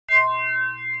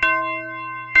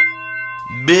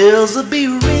Bells will be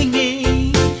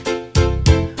ringing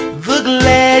the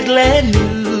glad, glad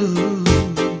news.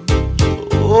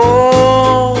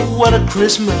 Oh, what a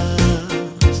Christmas,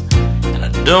 and I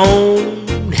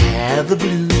don't have the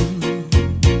blues.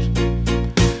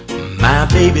 My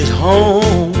baby's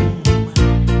home,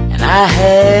 and I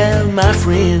have my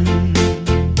friends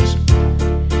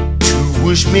to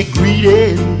wish me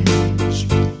greetings.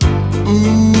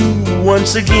 Ooh,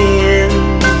 once again.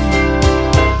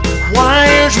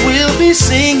 Choirs will be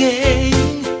singing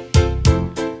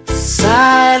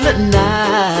Silent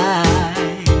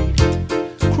Night,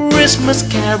 Christmas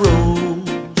carols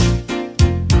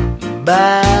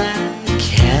by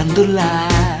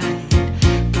candlelight.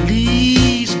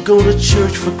 Please go to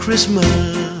church for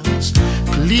Christmas.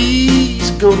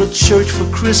 Please go to church for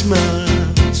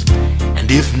Christmas.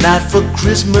 And if not for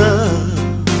Christmas,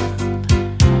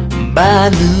 by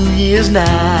New Year's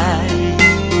night.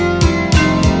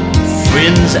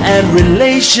 Friends and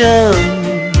relations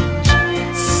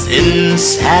send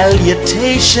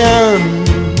salutations,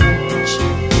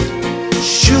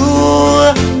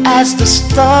 sure as the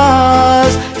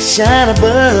stars shine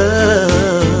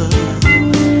above.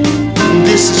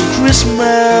 This is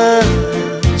Christmas,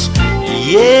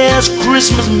 yes,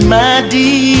 Christmas, my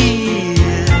dear.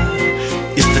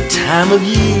 It's the time of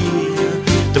year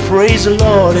to praise the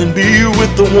Lord and be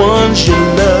with the ones you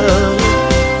love.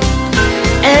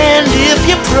 And if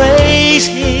you praise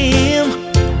Him,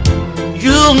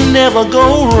 you'll never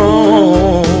go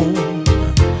wrong.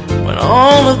 When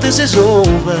all of this is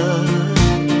over,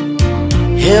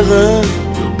 heaven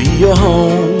will be your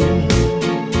home.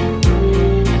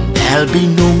 And there'll be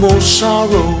no more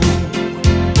sorrow,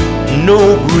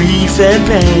 no grief and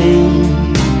pain,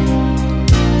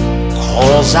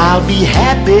 'cause I'll be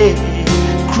happy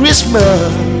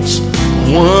Christmas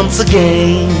once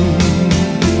again.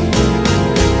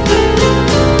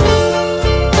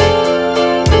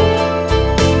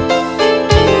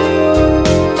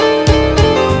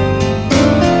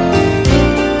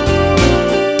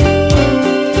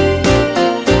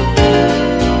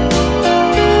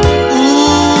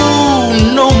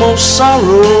 No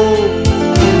sorrow,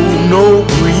 no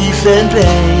grief and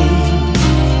pain,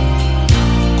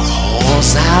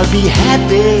 'cause I'll be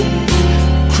happy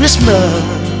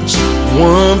Christmas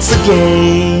once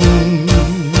again.